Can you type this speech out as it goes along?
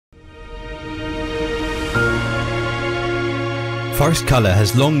Forest Color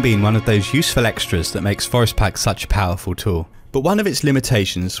has long been one of those useful extras that makes Forest Pack such a powerful tool, but one of its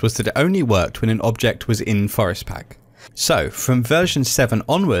limitations was that it only worked when an object was in Forest Pack. So from version 7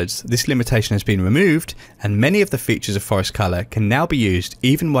 onwards, this limitation has been removed and many of the features of Forest Color can now be used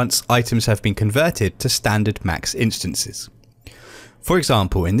even once items have been converted to standard max instances. For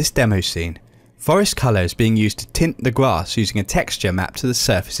example, in this demo scene, Forest Color is being used to tint the grass using a texture mapped to the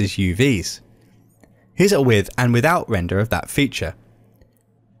surface's UVs. Here's a with and without render of that feature.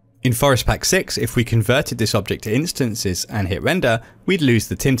 In Forest Pack 6, if we converted this object to instances and hit render, we'd lose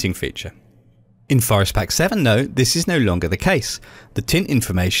the tinting feature. In Forest Pack 7 though, this is no longer the case. The tint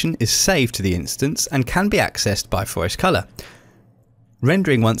information is saved to the instance and can be accessed by Forest Color.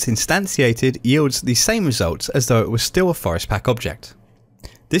 Rendering once instantiated yields the same results as though it was still a Forest Pack object.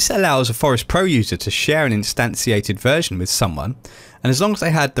 This allows a Forest Pro user to share an instantiated version with someone, and as long as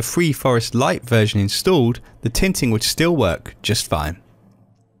they had the free Forest Lite version installed, the tinting would still work just fine.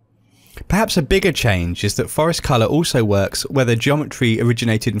 Perhaps a bigger change is that Forest Color also works whether geometry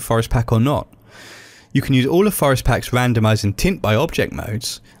originated in Forest Pack or not. You can use all of Forest Pack's randomize and tint by object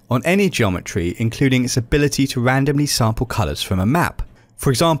modes on any geometry, including its ability to randomly sample colours from a map. For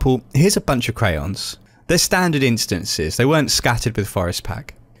example, here's a bunch of crayons. They're standard instances, they weren't scattered with Forest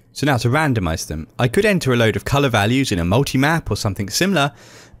Pack. So now to randomize them, I could enter a load of colour values in a multi-map or something similar,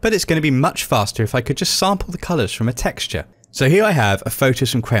 but it's going to be much faster if I could just sample the colours from a texture. So here I have a photo of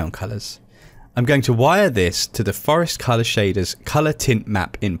some crayon colours. I'm going to wire this to the Forest Color shader's color tint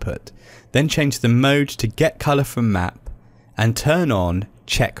map input, then change the mode to get color from map and turn on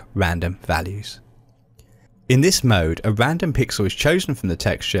check random values. In this mode, a random pixel is chosen from the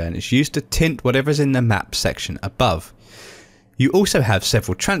texture and it's used to tint whatever's in the map section above. You also have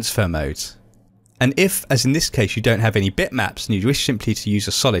several transfer modes, and if, as in this case, you don't have any bitmaps and you wish simply to use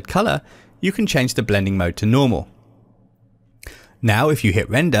a solid color, you can change the blending mode to normal. Now if you hit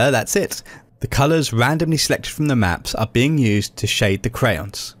render, that's it. The colors randomly selected from the maps are being used to shade the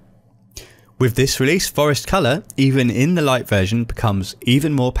crayons. With this release, Forest Color, even in the light version, becomes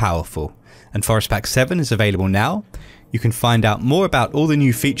even more powerful, and Forest Pack 7 is available now. You can find out more about all the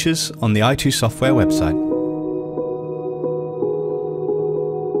new features on the i2 Software website.